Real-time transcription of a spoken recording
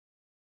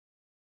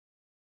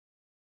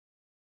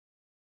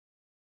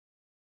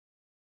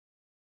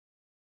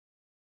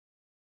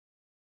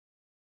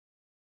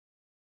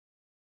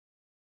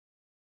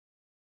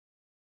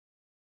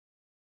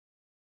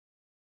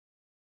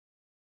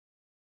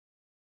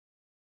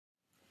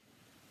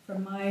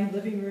From my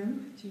living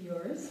room to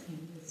yours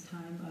in this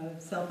time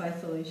of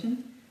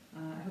self-isolation.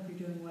 I hope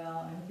you're doing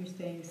well. I hope you're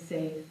staying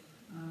safe.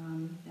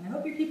 And I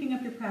hope you're keeping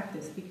up your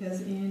practice,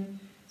 because in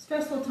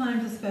stressful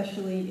times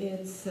especially,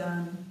 it's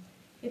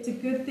a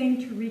good thing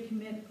to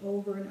recommit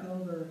over and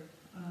over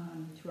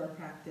to our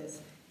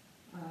practice.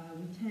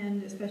 We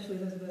tend, especially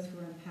those of us who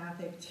are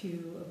empathic,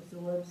 to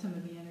absorb some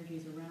of the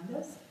energies around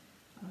us,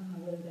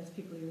 whether that's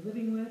people you're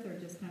living with or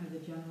just kind of the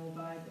general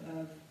vibe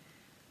of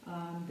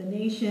the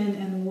nation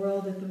and the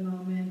world at the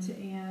moment.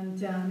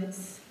 And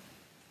it's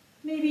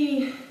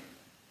maybe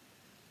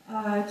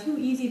too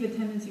easy of a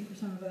tendency for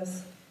some of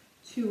us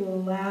to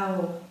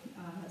allow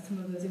some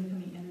of those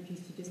incoming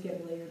energies to just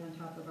get layered on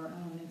top of our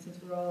own. And since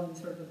we're all in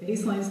sort of a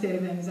baseline state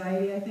of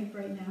anxiety, I think,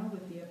 right now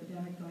with the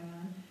epidemic going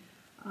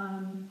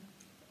on,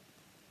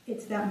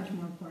 it's that much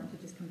more important to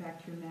just come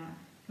back to your mat,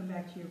 come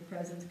back to your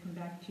presence, come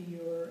back to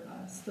your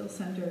still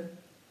center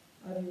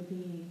of your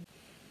being.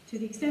 To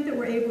the extent that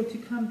we're able to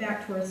come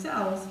back to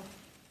ourselves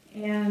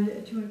and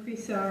to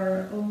increase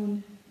our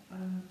own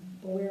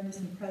awareness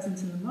and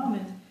presence in the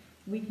moment,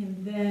 we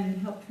can then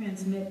help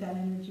transmit that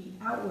energy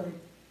outward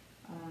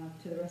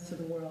to the rest of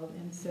the world.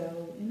 And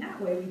so in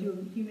that way, we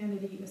do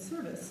humanity a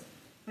service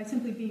by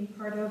simply being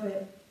part of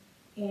it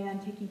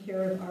and taking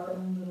care of our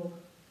own little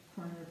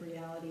corner of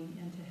reality,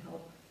 and to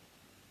help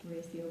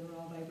raise the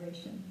overall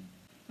vibration.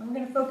 And we're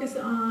going to focus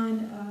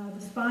on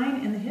the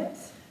spine and the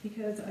hips,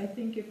 because I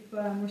think if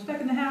we're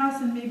stuck in the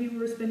house and maybe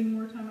we're spending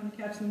more time on the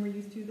couch than we're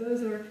used to,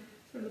 those are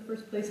sort of the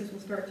first places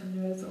we'll start to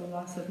notice a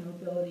loss of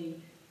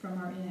mobility from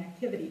our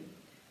inactivity.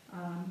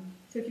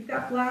 So if you've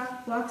got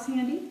blocks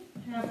handy,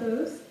 have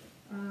those.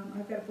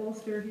 I've got a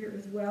bolster here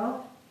as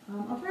well.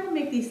 I'll try to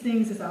make these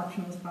things as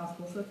optional as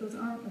possible, so if those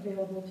aren't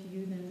available to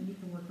you, then you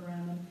can work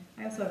around them.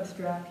 I also have a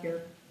strap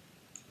here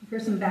for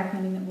some back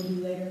bending that we'll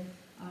do later.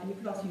 You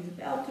could also use a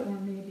belt, or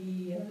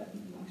maybe a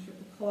long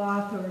strip of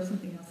cloth, or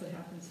something else that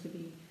happens to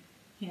be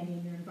handy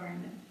in your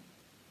environment.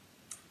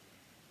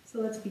 So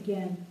let's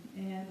begin,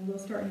 and we'll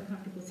start in a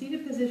comfortable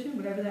seated position,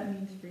 whatever that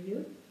means for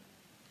you.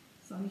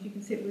 As long as you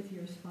can sit with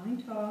your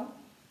spine tall,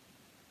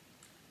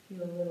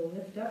 feel a little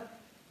lift up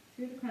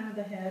through the crown of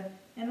the head,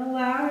 and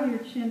allow your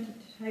chin to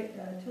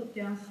tilt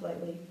down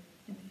slightly,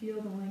 and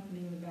feel the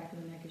lengthening of the back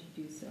of the neck as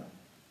you do so.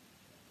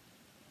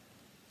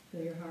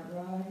 Feel your heart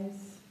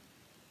rise.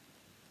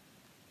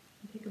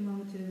 And take a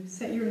moment to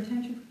set your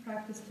intention for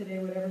practice today,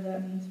 whatever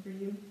that means for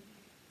you.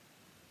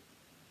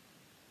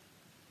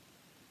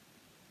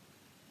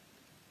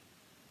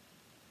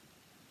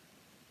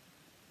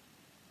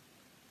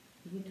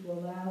 Begin to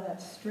allow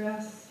that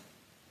stress,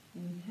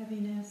 any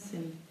heaviness,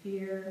 any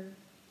fear,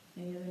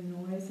 any other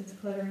noise that's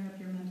cluttering up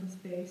your mental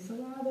space.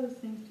 Allow those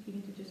things to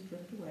begin to just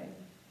drift away,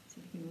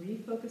 so you can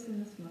refocus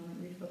in this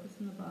moment, refocus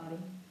in the body.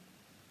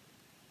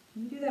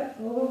 And do that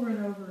over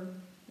and over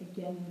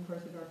again in the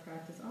course of our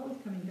practice, always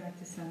coming back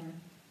to center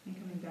and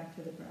coming back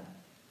to the breath,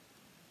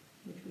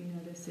 which we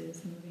notice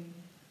is moving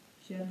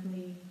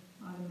gently,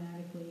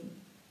 automatically,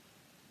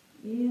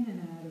 in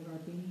and out of our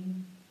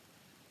being.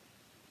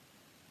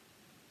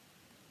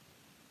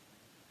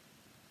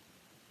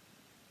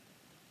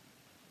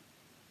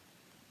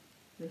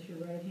 Place your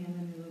right hand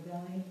on your low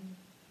belly.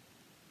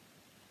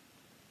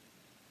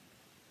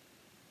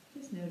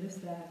 Just notice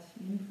that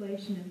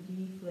inflation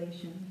and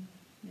deflation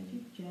as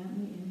you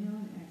gently inhale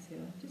and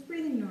exhale. Just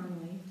breathing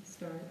normally to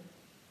start.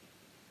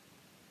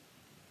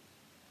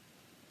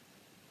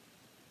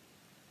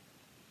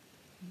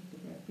 Let the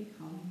breath be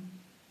calm.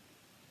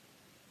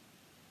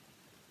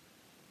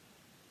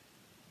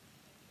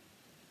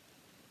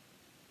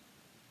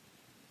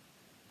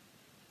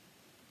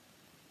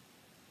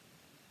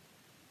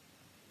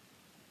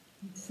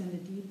 Send a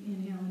deep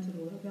inhale into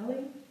the low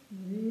belly.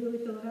 Really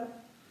fill it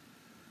up.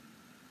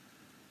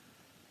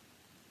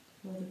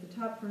 Hold at the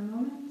top for a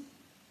moment.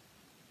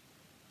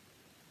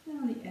 And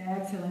on the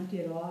exhale, empty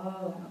it all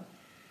out.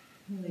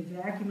 Really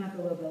vacuum out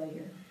the low belly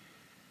here.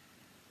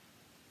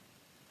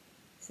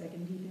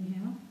 Second deep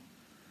inhale.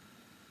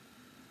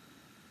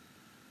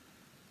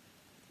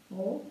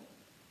 Hold.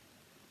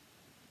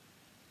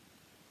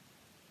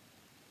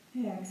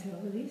 Exhale,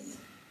 release.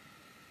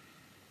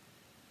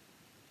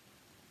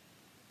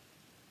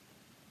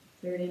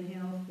 Third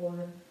inhale for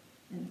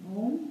an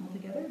Om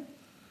altogether.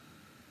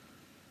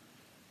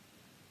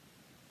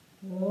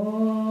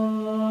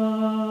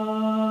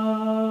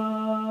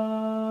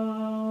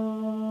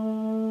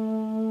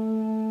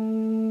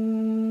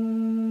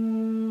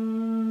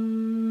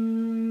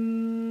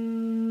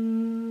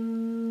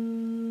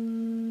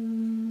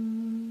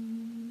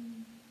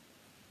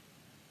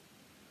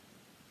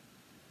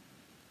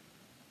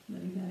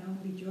 Letting that Om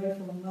be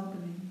joyful and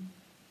welcoming.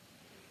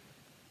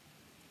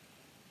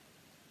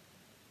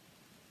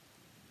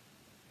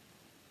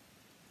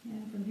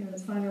 And from here,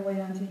 let's find our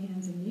way onto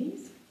hands and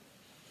knees.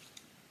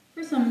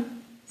 For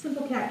some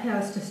simple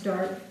cat-cows to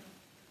start.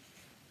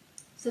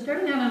 So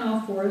starting out on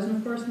all fours, and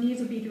of course knees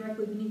will be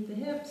directly beneath the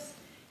hips,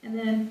 and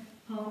then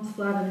palms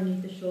flat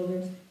underneath the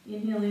shoulders.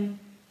 Inhaling,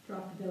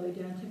 drop the belly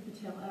down, tip the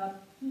tail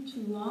up, reach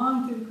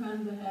long through the crown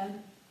of the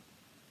head.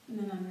 And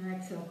then on your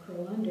exhale,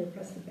 curl under,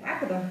 press the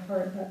back of the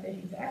heart up as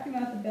you vacuum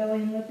out the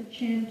belly and let the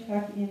chin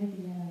tuck in at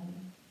the end.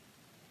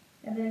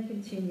 And then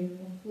continue.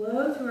 We'll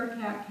flow through our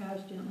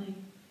cat-cows gently,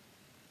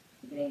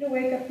 beginning to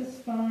wake up the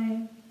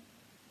spine.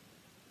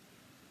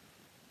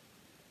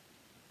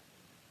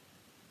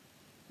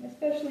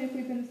 Especially if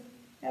we've been,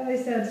 as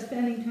I said,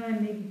 spending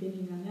time maybe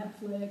binging on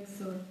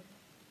Netflix or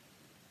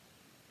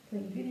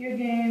playing video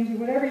games or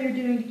whatever you're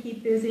doing to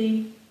keep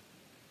busy,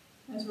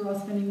 as we're all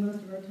spending most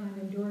of our time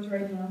indoors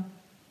right now.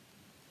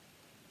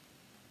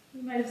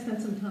 You might have spent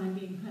some time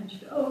being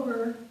hunched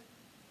over.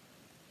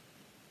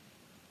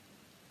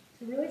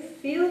 So really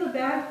feel the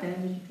back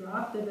bend as you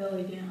drop the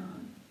belly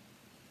down.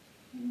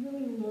 And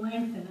really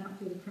lengthen out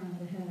through the crown of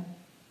the head.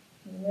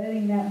 And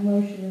letting that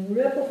motion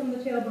ripple from the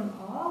tailbone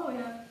all the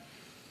way up.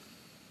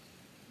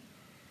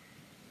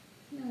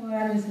 And we'll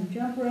add in some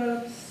jump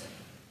ropes.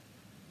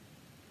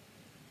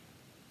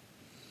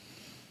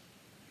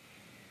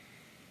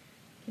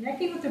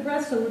 Connecting with the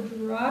breath, so we're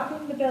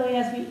dropping the belly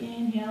as we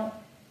inhale,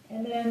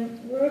 and then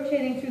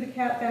rotating through the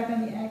cat back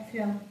on the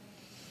exhale.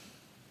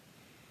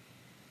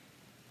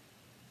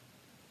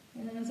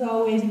 And then as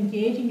always,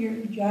 engaging your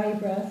ujjayi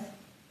breath,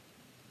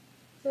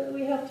 so that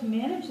we help to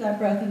manage that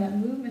breath and that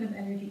movement of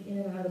energy in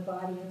and out of the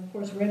body, and of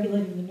course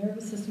regulating the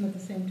nervous system at the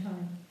same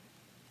time.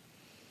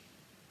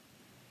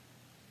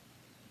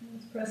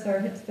 Let's press our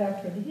hips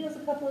back toward the heels a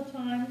couple of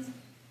times.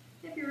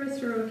 If your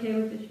wrists are okay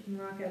with it, you can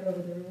rock out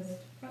over the wrist,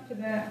 front to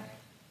back.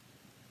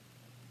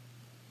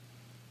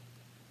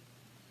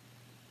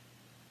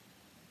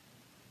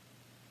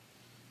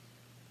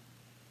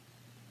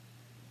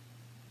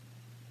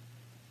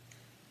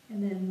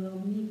 And then we'll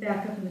meet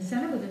back up in the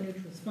center with a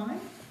neutral spine.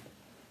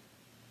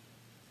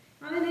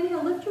 On an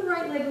inhale, lift your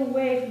right leg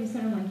away from the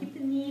center line. Keep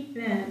the knee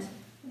bent,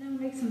 and then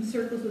we'll make some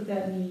circles with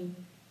that knee.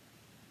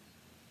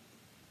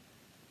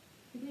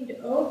 Beginning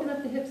to open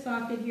up the hip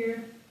socket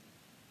here.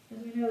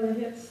 As we know, the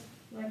hips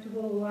like to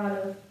hold a lot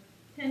of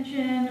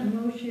tension,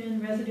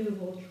 emotion, residue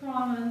of old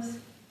traumas.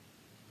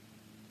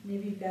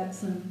 Maybe you've got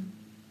some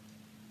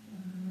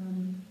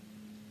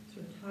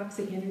sort of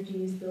toxic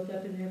energies built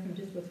up in there from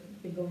just what's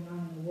been going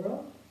on in the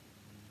world.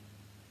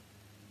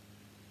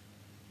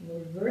 We'll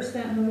reverse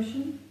that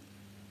motion.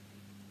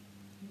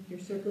 Make your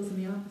circles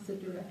in the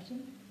opposite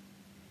direction.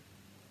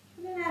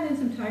 And then add in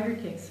some tiger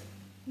kicks.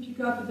 As you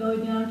drop the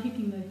belly down,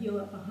 keeping the heel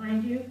up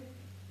behind you.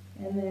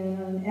 And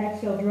then on an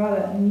exhale, draw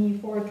that knee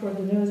forward toward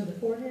the nose of the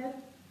forehead.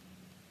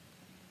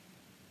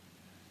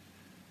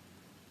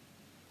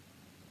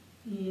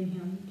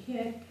 Inhale and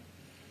kick.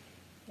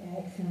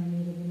 Exhale,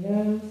 knee to the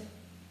nose.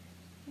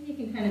 And you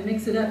can kind of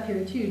mix it up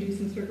here too. Do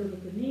some circles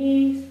with the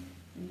knees.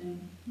 And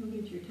then move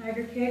into your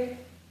tiger kick.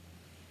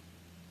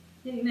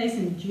 Getting nice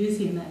and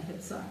juicy in that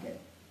hip socket.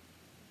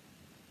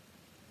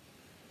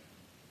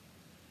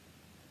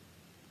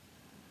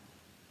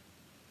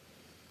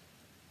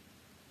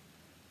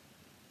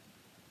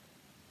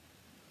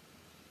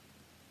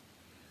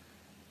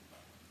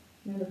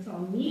 Now let's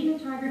all knee in a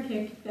tiger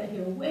kick. Keep that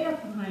heel way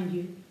up behind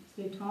you.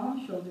 Stay tall in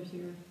the shoulders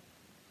here.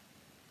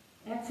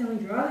 Exhaling,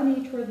 draw the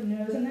knee toward the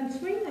nose, and then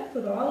swing that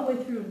foot all the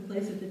way through and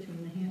place it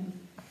between the hands.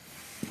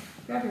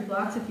 Grab your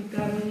blocks if you've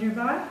got them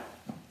nearby.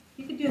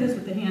 You could do this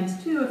with the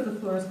hands too if the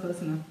floor is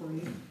close enough for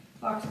you.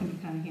 Blocks can be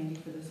kind of handy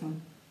for this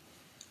one.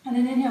 And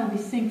then inhale, we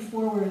sink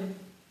forward.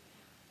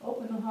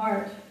 Open the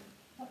heart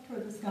up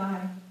toward the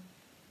sky.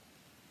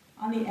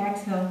 On the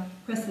exhale,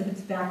 press the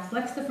hips back.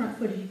 Flex the front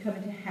foot as you come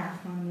into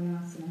half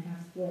Manasana,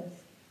 half splits.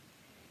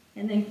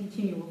 And then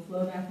continue. We'll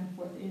flow back and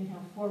forth.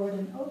 Inhale, forward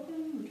and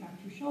open.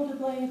 Retract your shoulder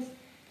blades.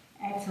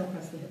 Exhale,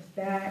 press the hips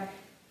back.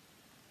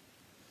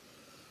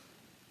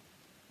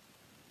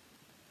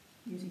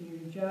 Using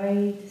your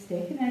ujjayi to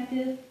stay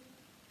connected.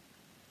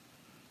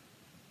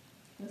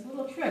 There's a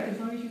little trick. As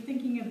long as you're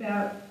thinking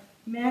about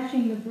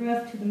matching the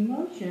breath to the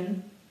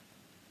motion,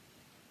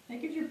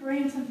 that gives your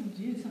brain something to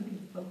do, something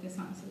to focus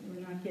on, so that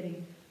we're not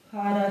getting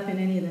caught up in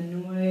any of the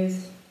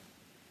noise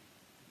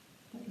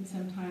that can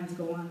sometimes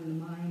go on in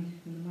the mind.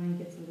 When the mind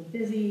gets a little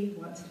busy,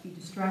 wants to be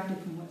distracted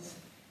from what's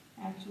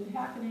actually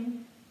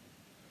happening,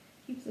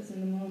 keeps us in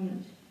the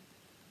moment.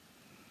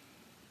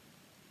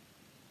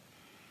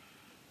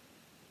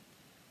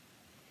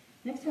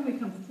 Next time we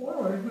come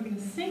forward, we're going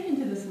to sink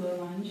into this low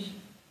lunge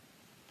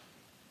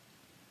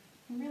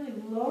and really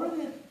lower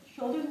the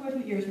shoulders away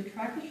from the ears,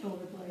 retract the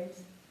shoulder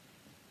blades.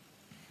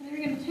 And then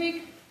you're going to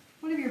take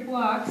one of your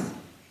blocks,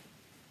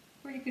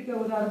 or you could go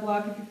without a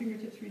block if your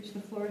fingertips reach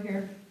the floor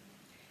here,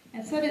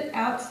 and set it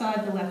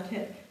outside the left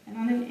hip. And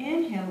on an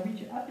inhale,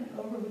 reach it up and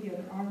over with the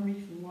other arm,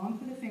 reach long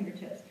for the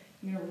fingertips.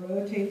 I'm going to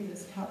rotate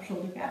this top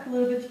shoulder back a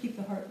little bit to keep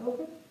the heart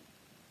open.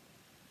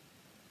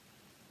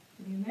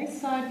 Getting a nice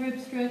side rib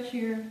stretch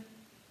here.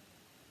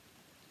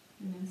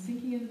 And then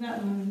sinking into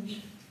that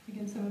lunge.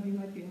 Again, some of you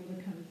might be able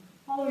to come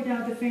all the way down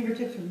with the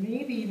fingertips, or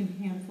maybe even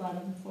hands flat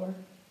on the floor.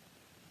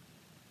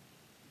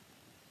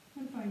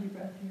 And find your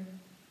breath here.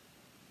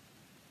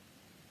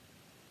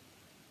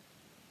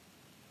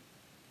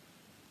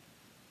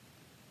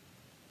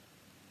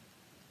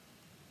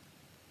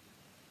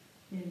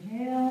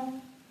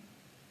 Inhale.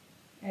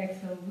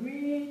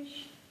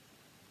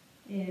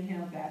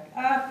 back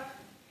up,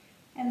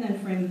 and then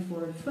frame the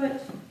forward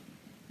foot,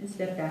 and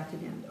step back to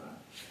down dog.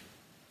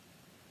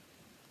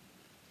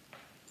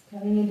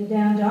 Coming into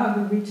down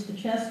dog, we reach the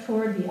chest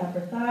toward the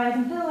upper thighs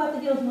and pedal out the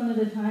heels one at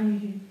a time. You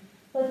should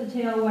let the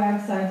tail wag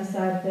side to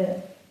side a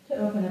bit to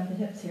open up the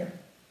hips here.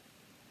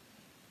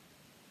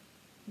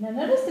 Now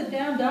notice that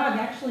down dog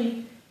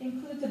actually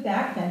includes a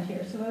back bend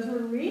here. So as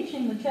we're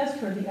reaching the chest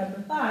toward the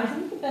upper thighs,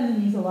 and you can bend the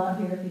knees a lot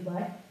here if you'd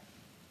like,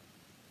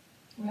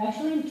 we're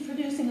actually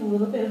introducing a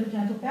little bit of a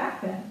gentle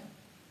back bend.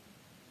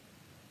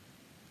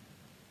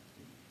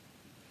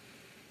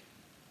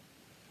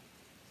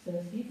 So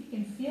see if you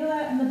can feel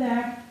that in the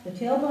back. The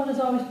tailbone is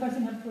always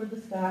pressing up toward the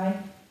sky.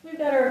 We've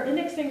got our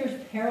index fingers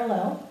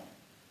parallel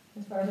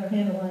as far as our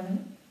hand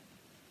alignment.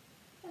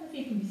 And the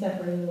feet can be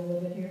separated a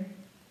little bit here.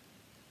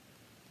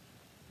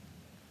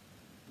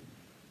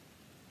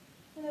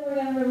 And then we're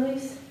going to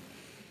release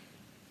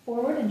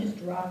forward and just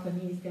drop the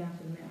knees down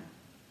to the mat.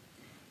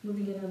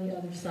 Moving it on the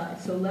other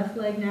side. So left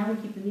leg now,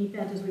 we keep the knee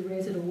bent as we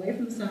raise it away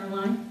from the center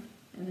line.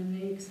 And then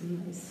make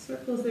some nice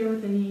circles there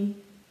with the knee.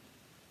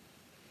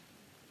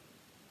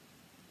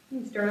 You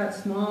can start out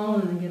small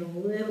and then get a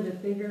little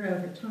bit bigger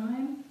over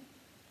time.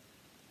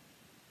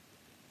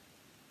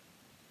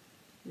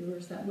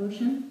 Reverse that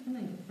motion and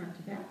then go front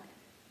to back.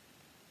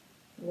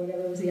 Or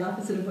whatever was the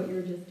opposite of what you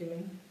were just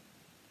doing.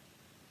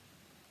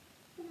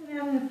 And then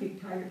having a few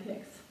tiger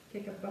kicks.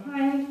 Kick up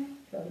behind,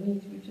 draw the knee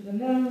through to the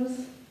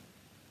nose.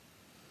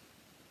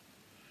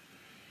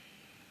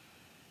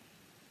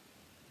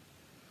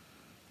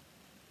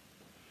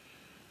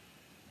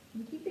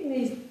 And keeping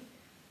these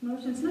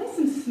motions nice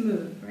and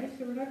smooth, right?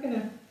 So we're not going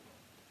to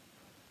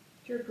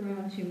jerk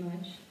around too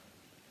much.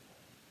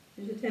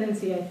 There's a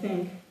tendency, I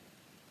think,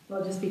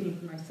 well, just speaking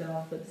for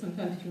myself, but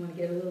sometimes if you want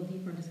to get a little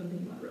deeper into something,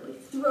 you want to really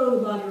throw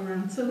the body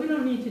around. So we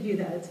don't need to do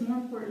that. It's more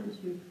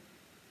important to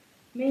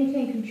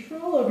maintain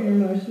control over your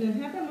motion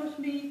and have that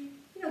motion be,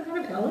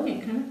 kind of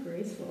elegant, kind of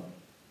graceful.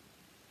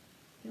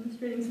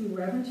 Demonstrating some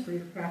reverence for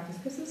your practice,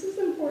 because this is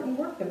important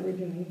work that we're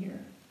doing here.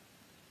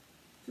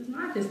 This is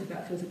not just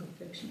about physical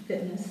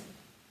fitness.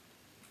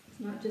 It's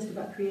not just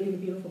about creating a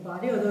beautiful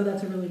body, although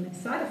that's a really nice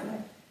side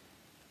effect.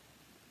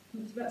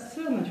 It's about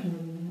so much more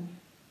than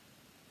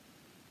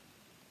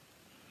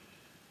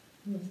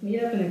that. Lift me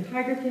up in a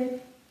tiger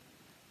kick.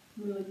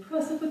 Really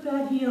press up with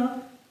that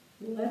heel.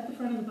 Let the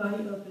front of the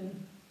body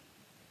open.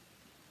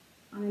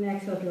 On an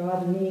exhale, draw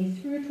the knee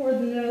through toward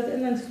the nose,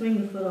 and then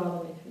swing the foot all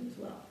the way through as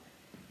well.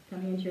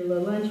 Coming into your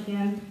low lunge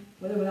again,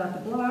 with or without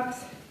the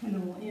blocks, and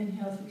then we'll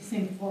inhale as we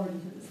sink forward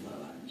into this low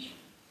lunge.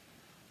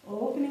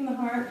 Opening the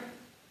heart,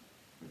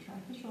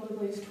 retract the shoulder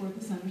blades toward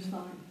the center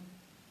spine.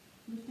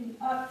 Lifting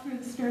up through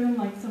the sternum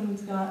like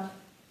someone's got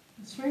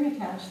a string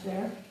attached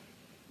there.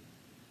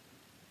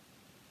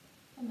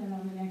 And then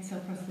on the exhale,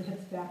 press the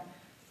hips back.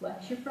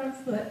 Flex your front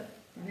foot,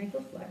 front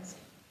ankle flexed.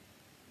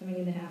 Coming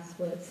into half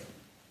splits.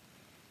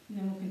 And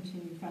then we'll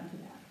continue front to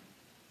back.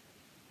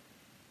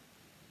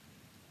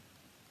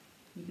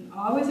 You can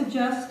always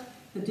adjust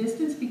the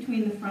distance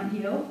between the front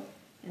heel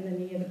and the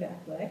knee of the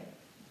back leg.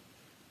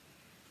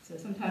 So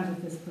sometimes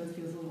if this pose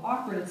feels a little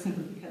awkward, it's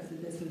simply because the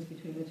distance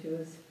between the two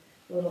is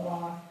a little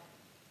off.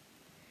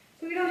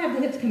 So we don't have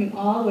the hips coming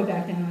all the way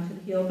back down onto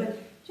the heel, but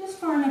just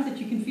far enough that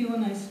you can feel a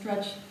nice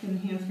stretch in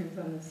the hamstrings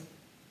on this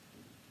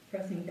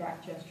pressing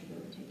back gesture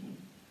that we're taking.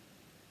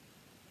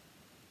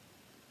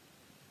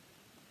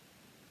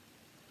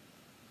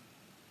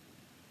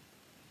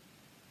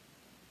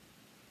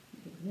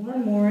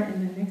 One more, and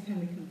then next time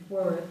we come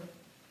forward,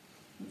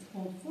 let's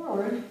hold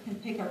forward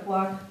and take our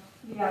block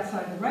to the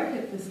outside of the right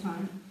hip this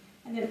time.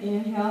 And then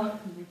inhale,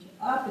 and reach it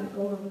up and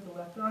over with the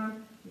left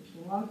arm, reach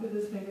along through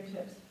those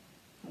fingertips.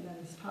 And then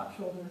this top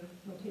shoulder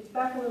rotates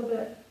back a little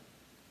bit.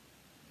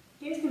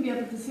 Gaze can be up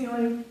at the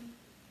ceiling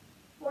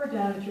or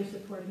down at your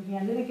supporting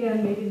hand. And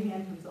again, maybe the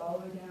hand comes all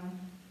the way down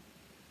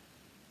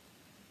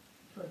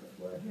toward the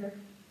floor here.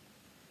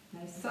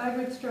 Nice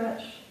sideward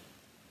stretch.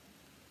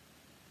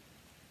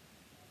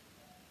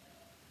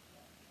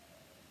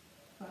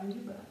 Find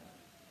your breath.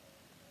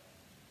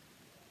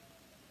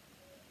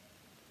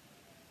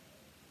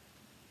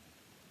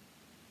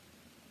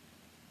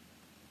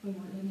 One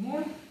more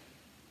inhale.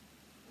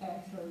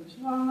 Exhale, reach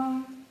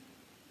long.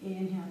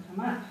 Inhale,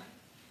 come up.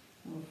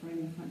 And we'll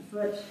frame the front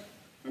foot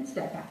and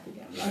step back to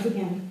down dog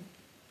again.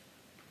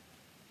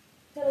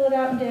 Settle it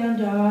out in down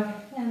dog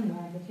and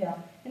wag the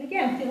tail. And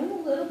again, feeling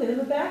a little bit of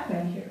a back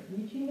bend here,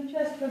 reaching the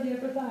chest toward the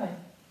upper thigh.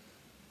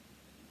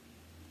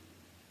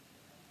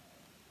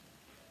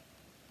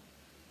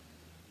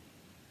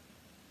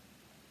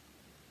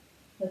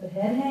 Let the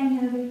head hang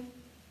heavy.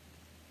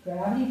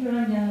 Gravity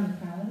drawing down on the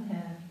crown of the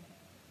head.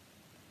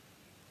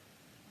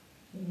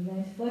 A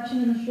nice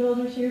flexion in the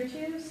shoulders here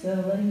too, so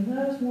letting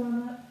those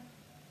warm up.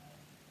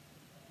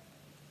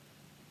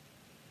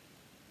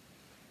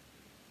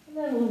 And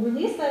then we'll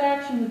release that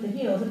action with the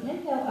heels and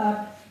inhale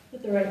up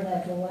with the right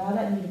leg. Allow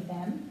that knee to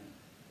bend.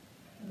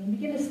 And then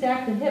begin to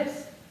stack the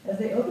hips as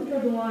they open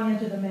toward the long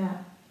edge of the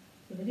mat.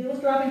 So the heels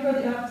dropping toward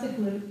the opposite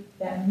glute.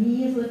 That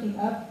knee is lifting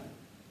up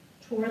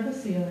toward the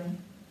ceiling.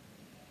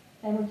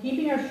 And we're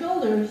keeping our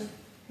shoulders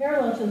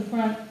parallel to the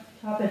front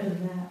top edge of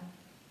the mat.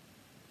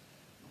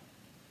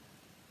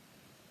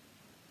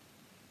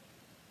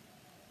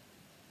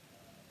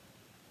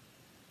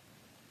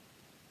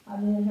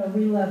 On the inhale,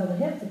 re-level the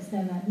hips,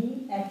 extend that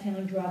knee. Exhale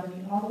and draw the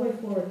knee all the way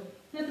forward.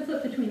 Get the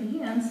foot between the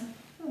hands.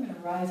 We're going to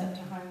rise up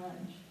to high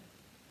lunge.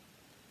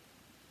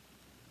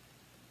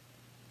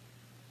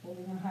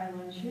 Holding our high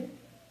lunge here.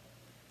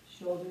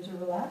 Shoulders are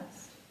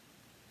relaxed.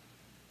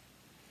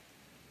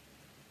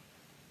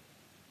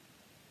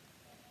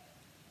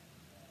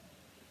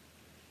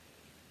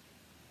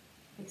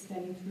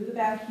 Extending through the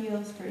back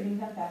heel, straightening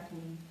that back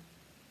knee.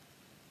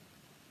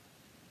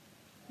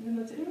 And then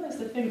let's interlace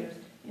the fingers.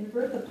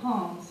 Invert the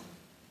palms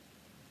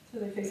so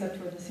they face up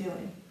toward the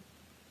ceiling.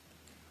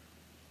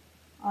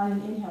 On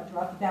an inhale,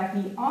 drop the back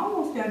knee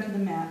almost down to the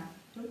mat.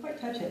 Don't quite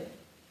touch it.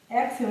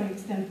 Exhale and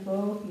extend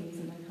both knees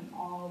and then come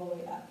all the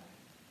way up.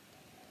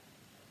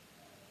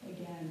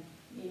 Again,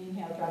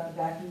 inhale, drop the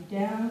back knee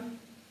down.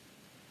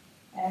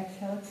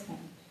 Exhale, extend.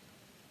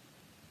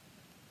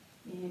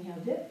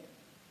 Inhale, dip.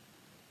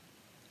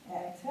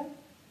 Exhale.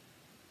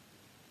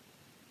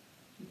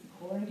 Keep the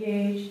core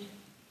engaged.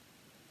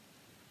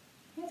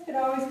 Hands could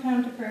always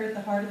come to prayer at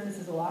the heart if this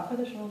is a lot for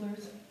the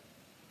shoulders.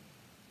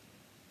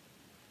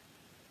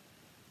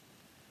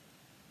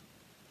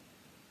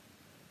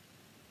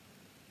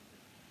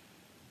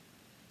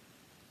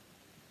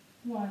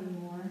 One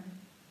more.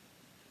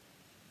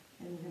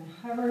 And we're going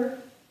to hover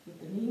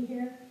with the knee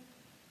here.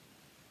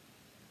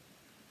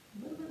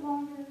 A little bit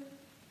longer.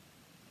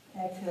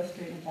 Exhale,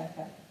 straighten it back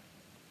up.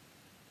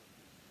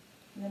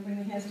 And then bring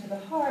the hands to the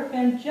heart.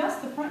 Bend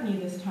just the front knee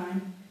this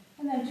time.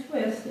 And then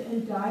twist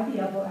and dive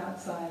the elbow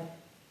outside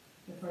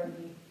the front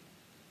knee.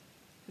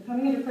 So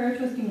coming into prayer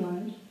twisting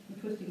lunge,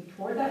 and twisting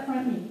toward that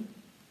front knee.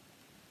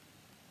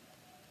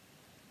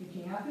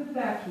 Reaching out through the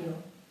back heel.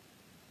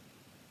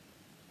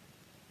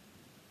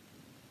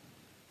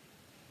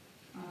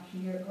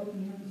 Option here,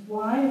 open your arms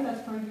wide if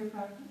that's part of your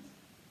practice.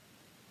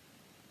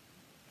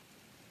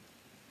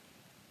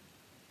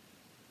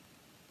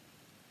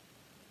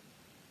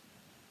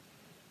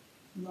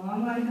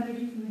 Long line of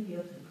energy from the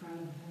heel to the crown of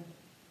the head.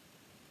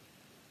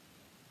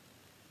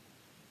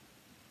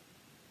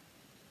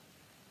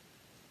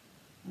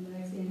 On the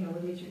next inhale,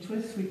 release your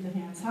twist, sweep the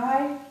hands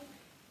high.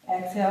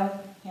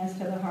 Exhale, hands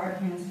to the heart,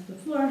 hands to the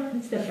floor,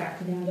 and step back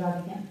to down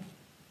dog again.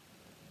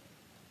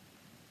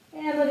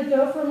 And let it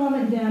go for a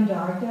moment, down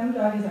dog. Down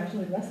dog is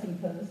actually a resting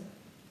pose.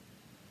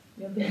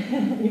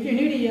 If you're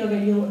new to yoga,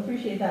 you'll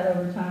appreciate that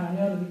over time. I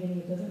know in the beginning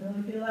it doesn't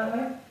really feel that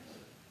way.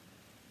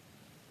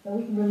 But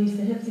we can release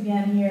the hips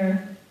again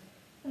here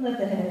and let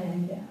the head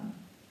hang down.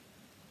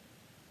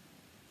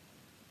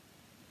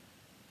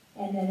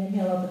 And then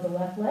inhale up with the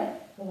left leg.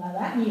 Allow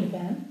that knee to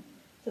bend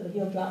so the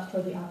heel drops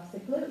toward the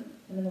opposite glute.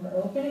 And then we're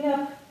opening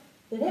up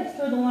the hips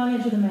toward the long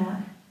edge of the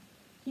mat,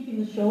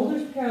 keeping the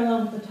shoulders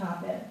parallel with the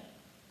top edge.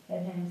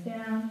 Head hangs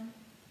down.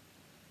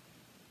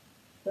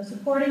 The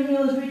supporting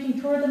heel is reaching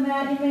toward the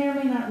mat. You may or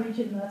may not reach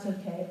it, and that's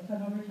okay. It'll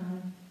come over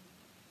time.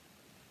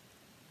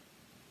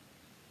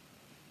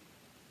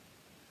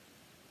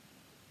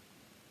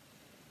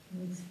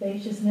 And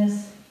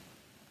spaciousness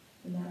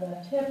in that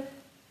left hip.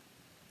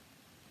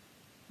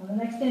 On the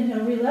next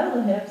inhale,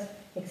 re-level the hips.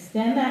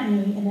 Extend that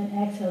knee, and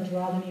then exhale,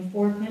 draw the knee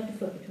forward, plant the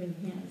foot between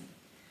the hands.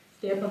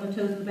 Stay up on the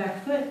toes of the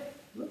back foot.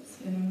 Whoops,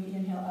 and then we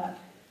inhale up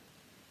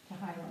to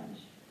high lunge.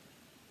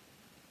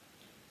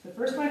 So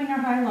first finding our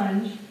high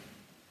lunge,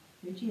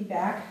 reaching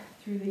back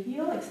through the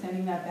heel,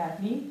 extending that back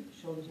knee,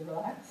 shoulders are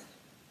relaxed,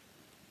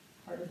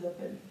 heart is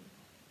open.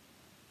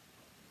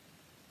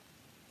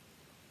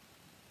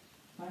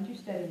 Find your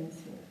steadiness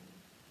here.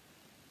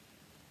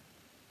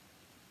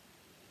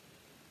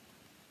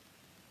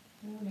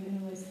 Now we're going to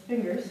interlace the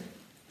fingers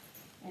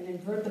and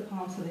invert the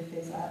palms so they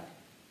face up.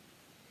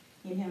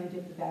 Inhale and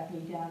dip the back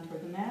knee down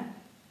toward the mat.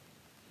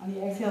 On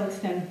the exhale,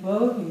 extend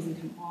both knees and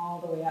come all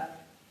the way up.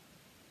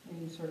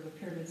 In sort of a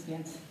pyramid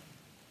stance.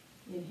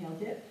 Inhale,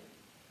 dip.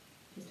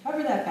 Just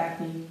hover that back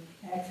knee.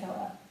 Exhale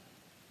up.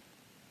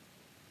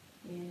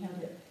 Inhale,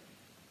 dip.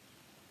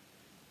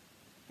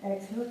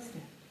 Exhale,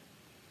 extend.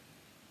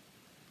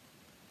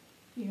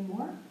 A few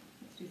more.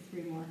 Let's do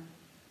 3 more.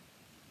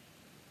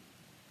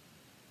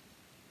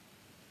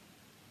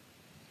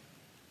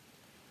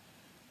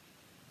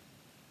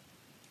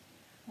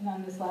 And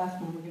on this last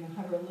one, we're going to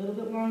hover a little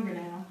bit longer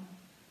now.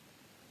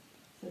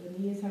 So the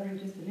knee is hovering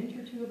just an inch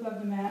or 2 above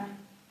the mat.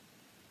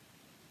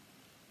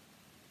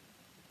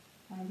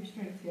 Find your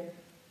strength here.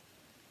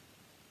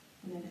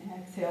 And then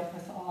exhale,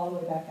 press all the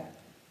way back up.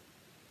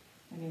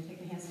 I'm going to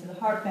take the hands to the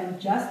heart, bend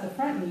just the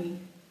front knee,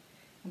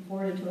 come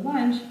forward into a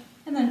lunge,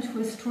 and then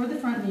twist toward the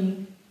front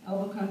knee,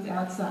 elbow comes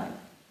outside.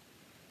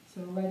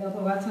 So right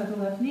elbow outside the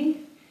left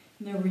knee,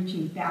 and then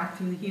reaching back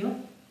through the heel,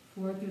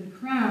 forward through the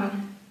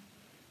crown.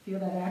 Feel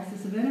that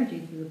axis of energy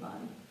through the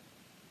body.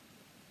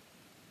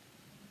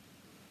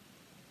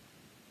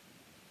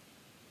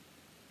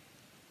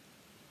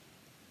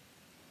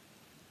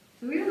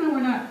 So even though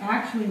we're not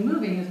actually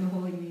moving as we're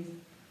holding these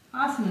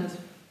asanas,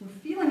 we're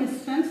feeling a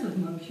sense of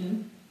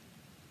motion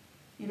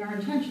in our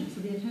intention.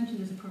 So the intention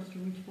is, of course, to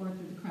reach forward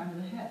through the crown of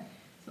the head.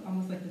 So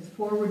almost like this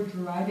forward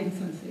driving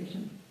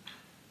sensation.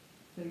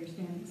 So you're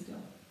standing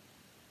still.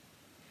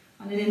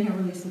 On an inhale,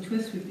 release the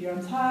twist, sweep the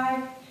arms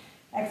high.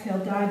 Exhale,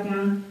 dive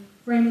down,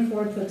 frame the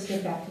forward foot,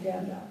 step back to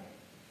down dog.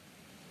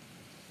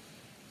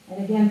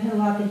 And again,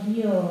 pedal out the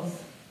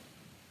heels.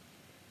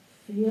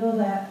 Feel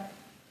that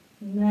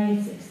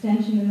nice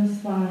extension in the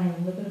spine,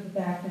 a little bit of the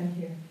back bend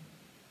here.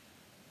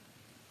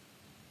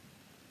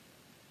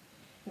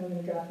 And we're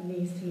going to drop the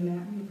knees to the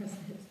mat. We're going to press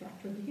the hips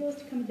back toward the heels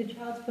to come into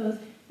child's pose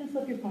and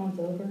flip your palms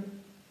over.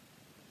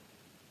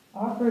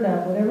 Offer it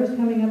up, whatever's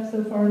coming up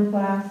so far in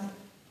class.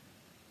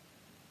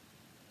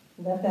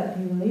 Let that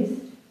be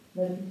released.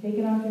 Let it be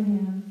taken off your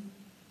hands.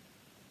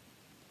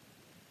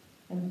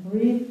 And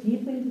breathe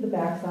deeply into the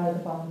back side of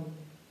the body.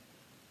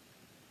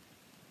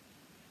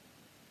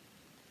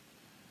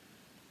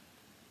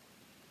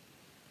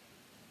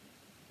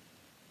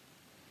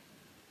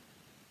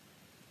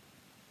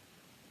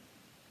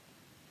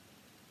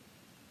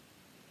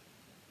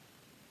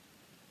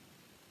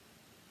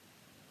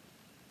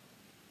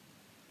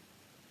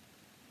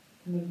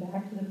 Coming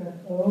back to the breath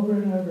over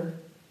and over.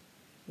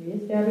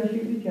 Reestablish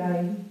your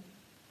ujjayi.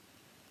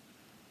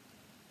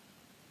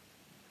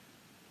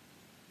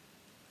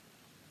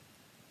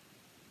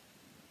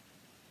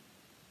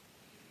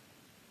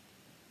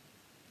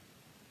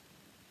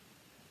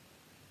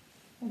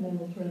 And then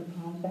we'll turn the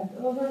palms back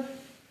over,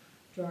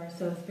 draw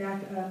ourselves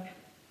back up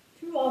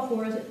through all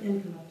fours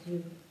and come up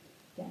to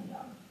down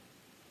dog.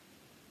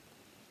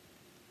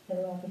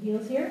 Pedal off the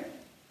heels here.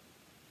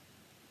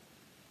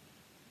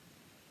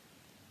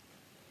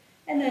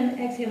 And then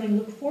exhaling,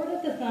 look forward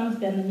at the thumbs,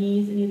 bend the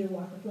knees, and either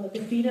walk or float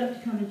the feet up to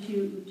come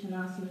into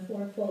Uttanasana,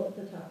 forward fold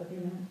at the top of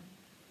your mat.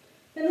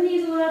 Bend the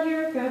knees a lot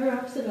here, grab your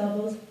opposite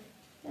elbows,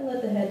 and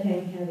let the head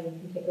hang heavy. You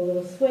can take a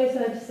little sway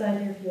side to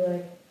side here if you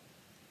like.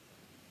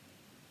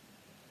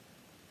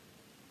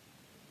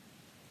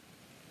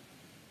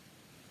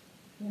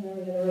 And then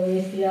we're going to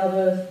release the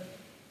elbows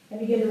and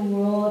begin to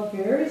roll up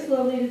very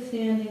slowly to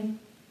standing,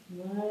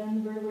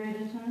 one vertebrae at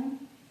a time.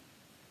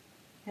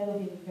 Head will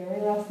be the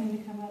very last thing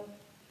to come up.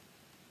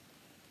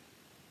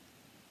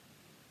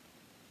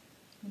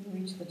 When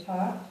you reach the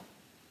top,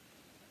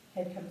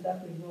 head comes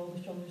up, we roll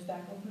the shoulders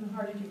back, open the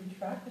heart as you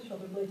retract the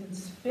shoulder blades and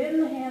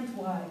spin the hands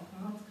wide.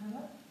 Palms come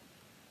up.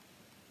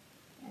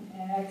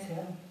 And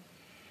exhale.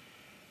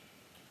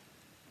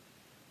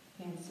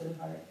 Hands to the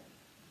heart.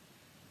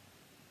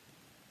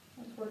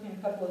 Let's work in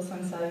a couple of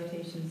sun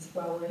salutations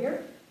while we're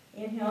here.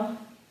 Inhale,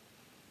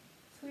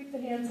 sweep the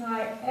hands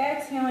high.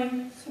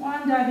 Exhaling,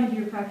 swan dive into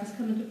your practice,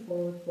 come into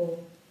forward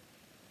fold.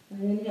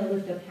 And then inhale,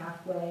 lift up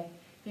halfway.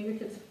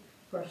 Fingertips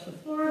brush the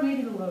floor,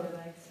 maybe the lower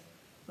legs.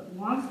 But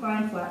long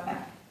spine, flat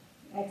back.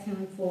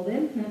 Exhaling, fold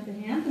in, plant the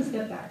hands, and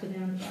step back to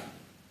down dog.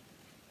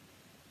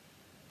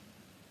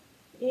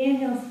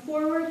 Inhale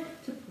forward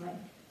to plank.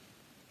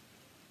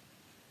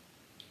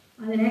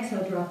 On an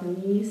exhale, drop the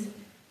knees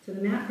to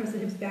the mat, press the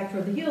hips back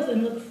toward the heels,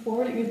 and look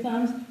forward at your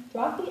thumbs.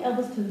 Drop the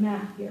elbows to the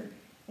mat here.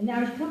 And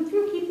now as you come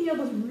through, keep the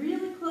elbows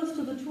really close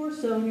to the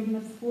torso, and you're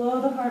going to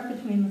flow the heart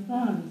between the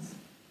thumbs.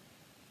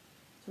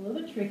 It's a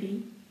little bit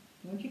tricky.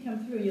 Once you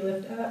come through, you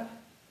lift up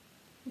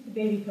into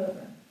baby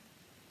cobra.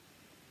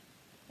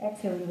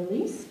 Exhaling,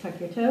 release, tuck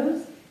your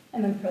toes,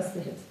 and then press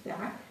the hips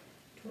back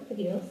toward the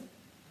heels.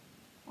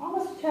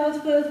 Almost a child's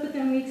pose, but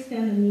then we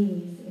extend the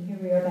knees, and here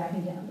we are back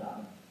in down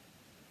dog.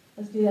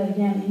 Let's do that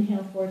again.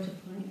 Inhale, forward to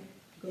plank.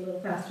 Go a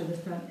little faster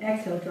this time.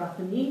 Exhale, drop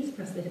the knees,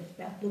 press the hips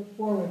back, look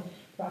forward,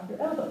 drop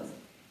your elbows.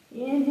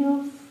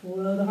 Inhale,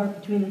 flow the heart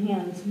between the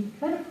hands. You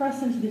kind of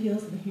press into the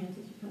heels of the hands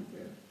as you come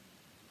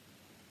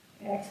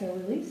through. Exhale,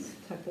 release,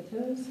 tuck the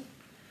toes,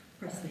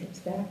 press the hips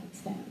back,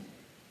 extend.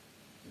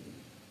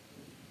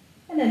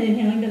 And then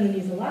inhaling, bend the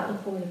knees a lot,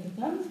 look forward at the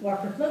thumbs,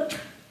 walk or float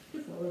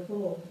to forward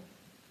fold.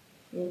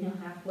 Inhale,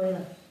 halfway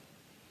lift.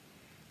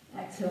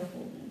 Exhale,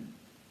 fold in.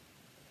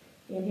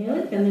 Inhale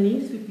it, bend the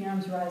knees, sweep the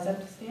arms, rise up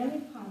to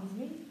standing, palms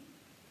meet.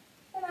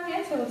 And on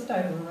exhale, let's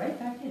dive right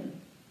back in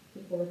to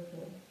forward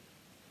fold.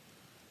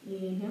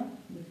 Inhale,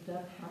 lift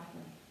up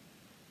halfway.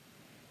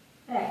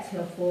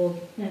 Exhale,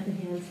 fold, plant the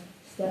hands,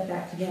 step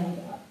back to down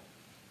dog.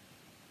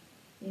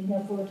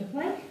 Inhale, forward to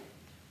plank.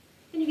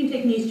 And you can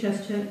take knees,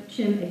 chest,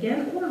 chin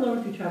again, or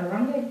lower through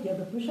chaturanga,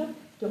 yoga push-up.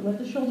 Don't let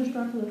the shoulders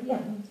drop below the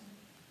elbows.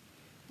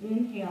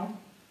 Inhale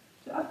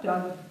to up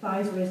dog with the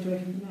thighs raised away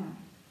from the mat.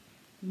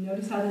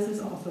 Notice how this is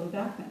also a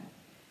back bend.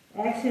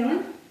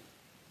 Exhaling,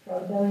 draw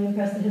the belly and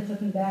press the hips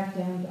up and back,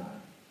 down dog.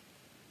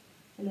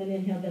 And then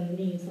inhale, bend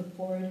the knees, look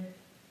forward,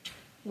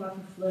 walk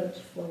or float,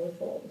 forward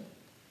fold.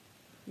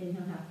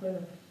 Inhale, halfway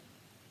lift.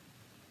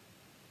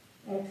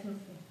 Exhale,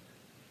 fold.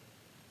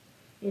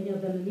 Inhale,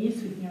 bend the knees,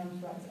 sweep the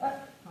arms, rise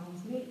up,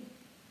 palms meet.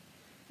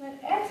 Then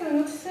exhale,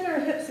 let's sit our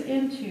hips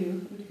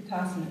into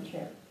Utkatasana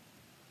chair.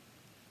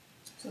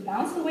 So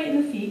balance the weight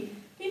in the feet.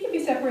 Feet can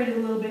be separated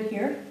a little bit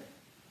here.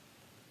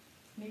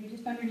 Maybe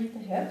just underneath the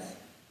hips.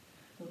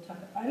 We'll tuck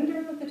it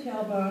under with the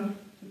tailbone,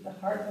 keep the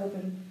heart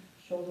open,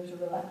 shoulders are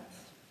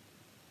relaxed.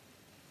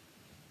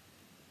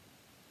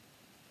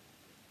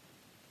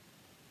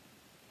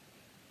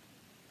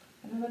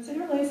 And let's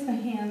interlace the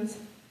hands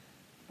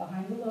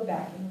behind the low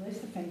back, interlace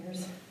the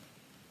fingers.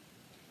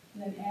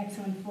 And then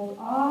exhale and fold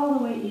all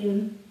the way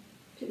in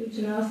to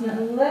Uttanasana,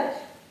 and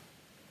let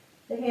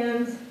the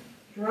hands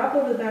drop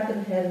over the back of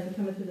the head as we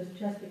come into this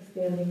chest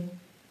expanding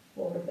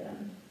forward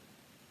bend.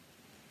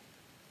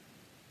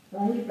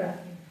 Find your breath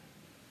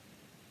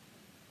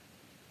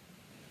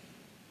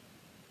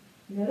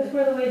here. Notice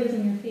where the weight is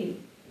in your feet.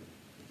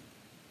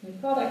 We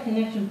call that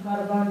connection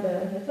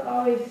Padabandha. It's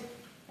always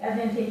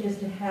advantageous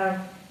to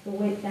have the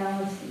weight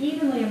balanced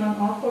evenly among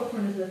all four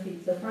corners of the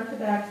feet. So front to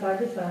back, side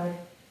to side.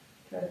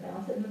 Try to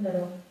balance it in the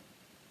middle.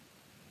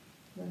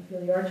 Then feel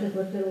the arches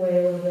lifted away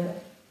a little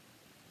bit.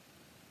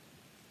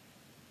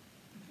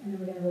 And then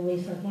we're going to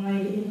release our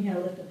mind.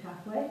 Inhale, lift up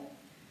halfway.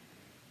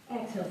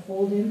 Exhale,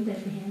 fold in,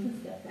 bend the hands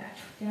and step back.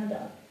 Down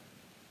dog.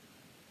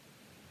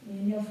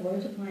 Inhale,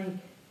 forward to plank.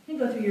 And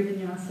go through your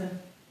vinyasa.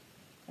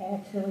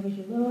 Exhale as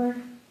you lower.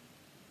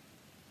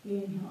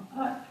 Inhale,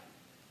 up.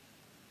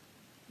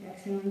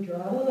 Exhale and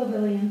draw the low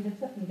belly in,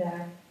 hips up and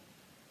back.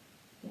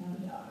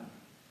 Down dog.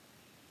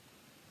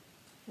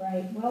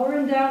 Right, while we're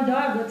in down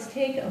dog, let's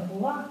take a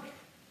block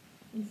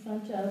in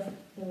front of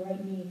the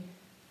right knee.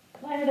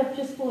 Line it up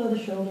just below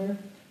the shoulder,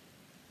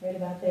 right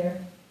about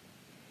there.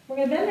 We're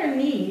going to bend our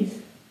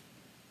knees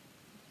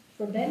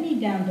for bent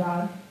knee down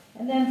dog,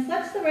 and then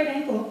flex the right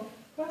ankle,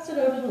 cross it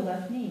over the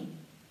left knee.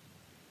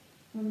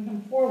 When we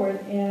come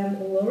forward and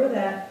lower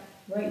that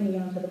right knee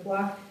onto the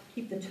block,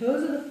 keep the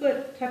toes of the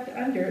foot tucked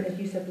under as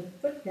you set the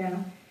foot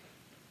down.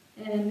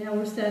 And now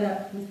we're set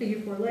up with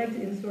figure four legs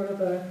in sort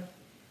of a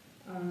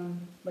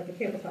like a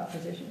tabletop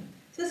position.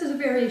 So this is a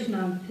variation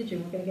on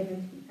pigeon. We're going to get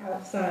into the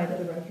outside of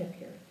the right hip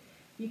here.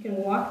 You can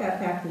walk that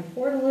back and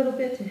forth a little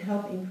bit to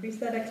help increase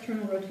that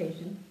external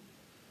rotation.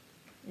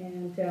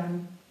 And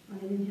on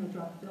an inhale,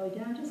 drop the belly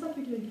down, just like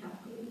you're doing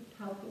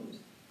cow pose.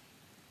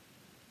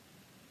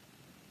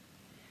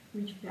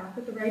 Reach back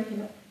with the right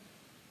hip.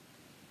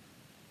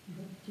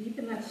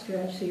 Deepen that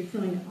stretch so you're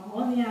feeling it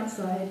all on the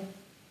outside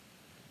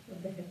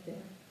of the hip there.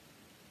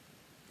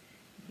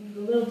 If you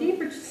go a little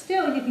deeper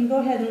still, you can go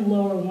ahead and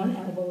lower one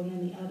elbow and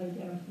then the other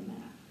down to the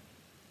mat.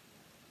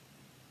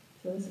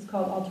 So this is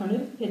called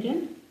alternative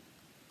pigeon,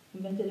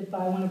 invented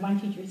by one of my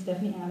teachers,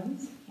 Stephanie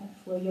Adams,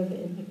 at Flow Yoga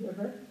in Hood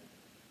River.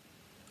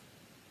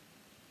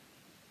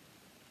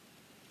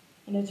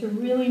 And it's a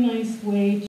really nice way